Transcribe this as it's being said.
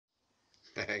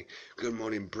Okay, good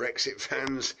morning, Brexit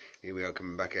fans. Here we are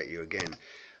coming back at you again.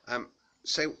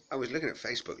 So I was looking at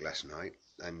Facebook last night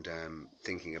and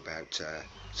thinking about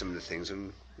some of the things,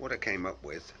 and what I came up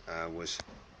with was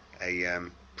a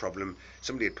problem.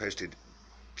 Somebody had posted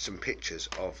some pictures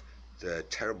of the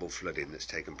terrible flooding that's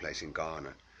taken place in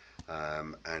Ghana,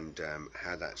 and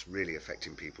how that's really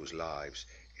affecting people's lives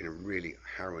in a really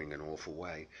harrowing and awful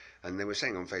way. And they were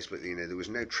saying on Facebook that, there was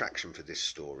no traction for this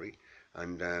story,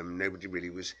 and nobody really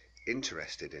was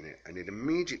interested in it. And it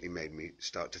immediately made me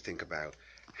start to think about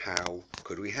how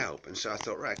could we help. And so I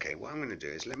thought, right, okay, what I'm going to do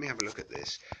is let me have a look at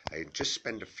this. I just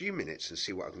spend a few minutes and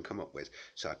see what I can come up with.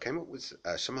 So I came up with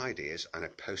some ideas, and I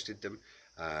posted them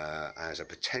as a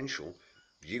potential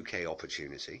UK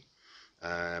opportunity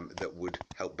that would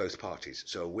help both parties.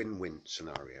 So a win-win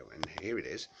scenario. And here it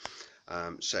is.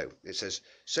 So it says,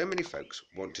 so many folks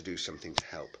want to do something to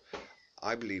help.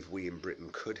 I believe we in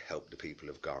Britain could help the people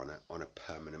of Ghana on a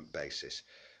permanent basis.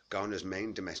 Ghana's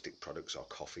main domestic products are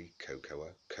coffee, cocoa,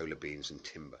 cola beans and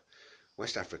timber.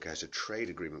 West Africa has a trade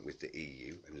agreement with the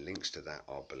EU, and links to that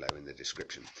are below in the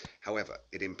description. However,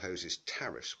 it imposes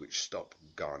tariffs which stop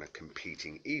Ghana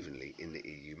competing evenly in the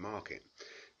EU market.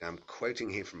 Now, I'm quoting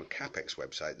here from a CAPEX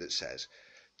website that says,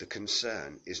 the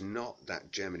concern is not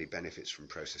that Germany benefits from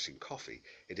processing coffee,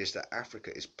 it is that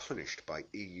Africa is punished by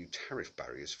EU tariff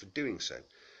barriers for doing so.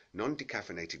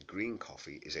 Non-decaffeinated green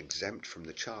coffee is exempt from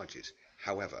the charges.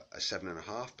 However, a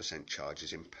 7.5% charge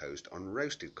is imposed on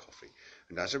roasted coffee,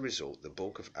 and as a result, the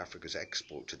bulk of Africa's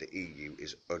export to the EU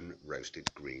is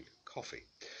unroasted green coffee.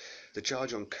 The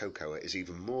charge on cocoa is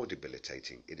even more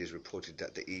debilitating. It is reported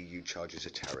that the EU charges a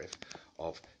tariff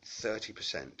of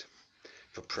 30%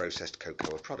 for processed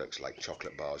cocoa products like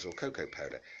chocolate bars or cocoa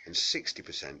powder, and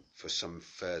 60% for some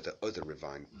further other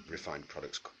refined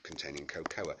products containing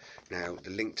cocoa. Now, the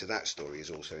link to that story is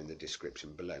also in the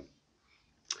description below.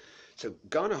 So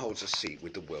Ghana holds a seat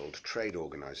with the World Trade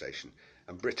Organization,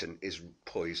 and Britain is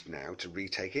poised now to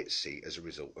retake its seat as a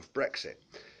result of Brexit.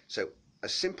 So a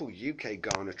simple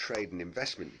UK-Ghana trade and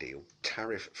investment deal,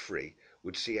 tariff-free,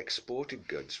 would see exported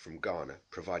goods from Ghana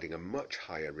providing a much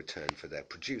higher return for their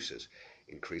producers,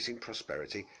 increasing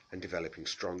prosperity and developing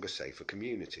stronger, safer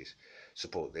communities.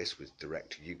 Support this with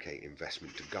direct UK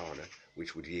investment to Ghana,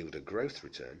 which would yield a growth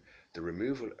return. The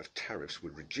removal of tariffs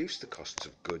would reduce the costs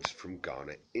of goods from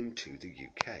Ghana into the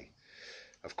UK.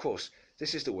 Of course,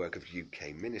 this is the work of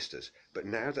UK ministers, but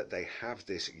now that they have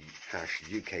this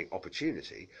 #UK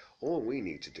opportunity, all we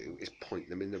need to do is point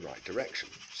them in the right direction.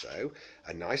 So,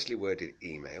 a nicely worded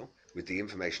email with the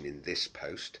information in this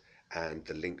post and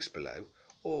the links below,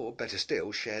 or better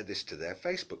still, share this to their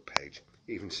Facebook page,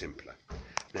 even simpler.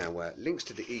 Now, links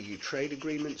to the EU trade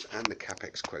agreements and the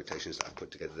CAPEX quotations that I've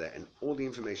put together there, and all the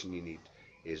information you need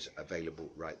is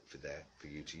available right there for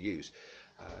you to use.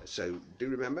 So do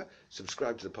remember,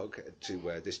 subscribe to the podcast,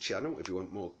 to this channel if you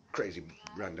want more crazy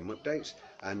random updates,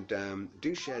 and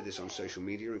do share this on social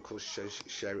media, and of course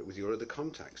share it with your other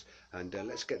contacts, and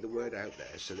let's get the word out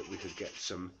there so that we could get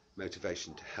some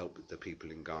motivation to help the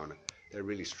people in Ghana. They're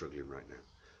really struggling right now.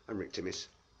 I'm Rick Timmis.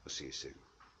 I'll see you soon.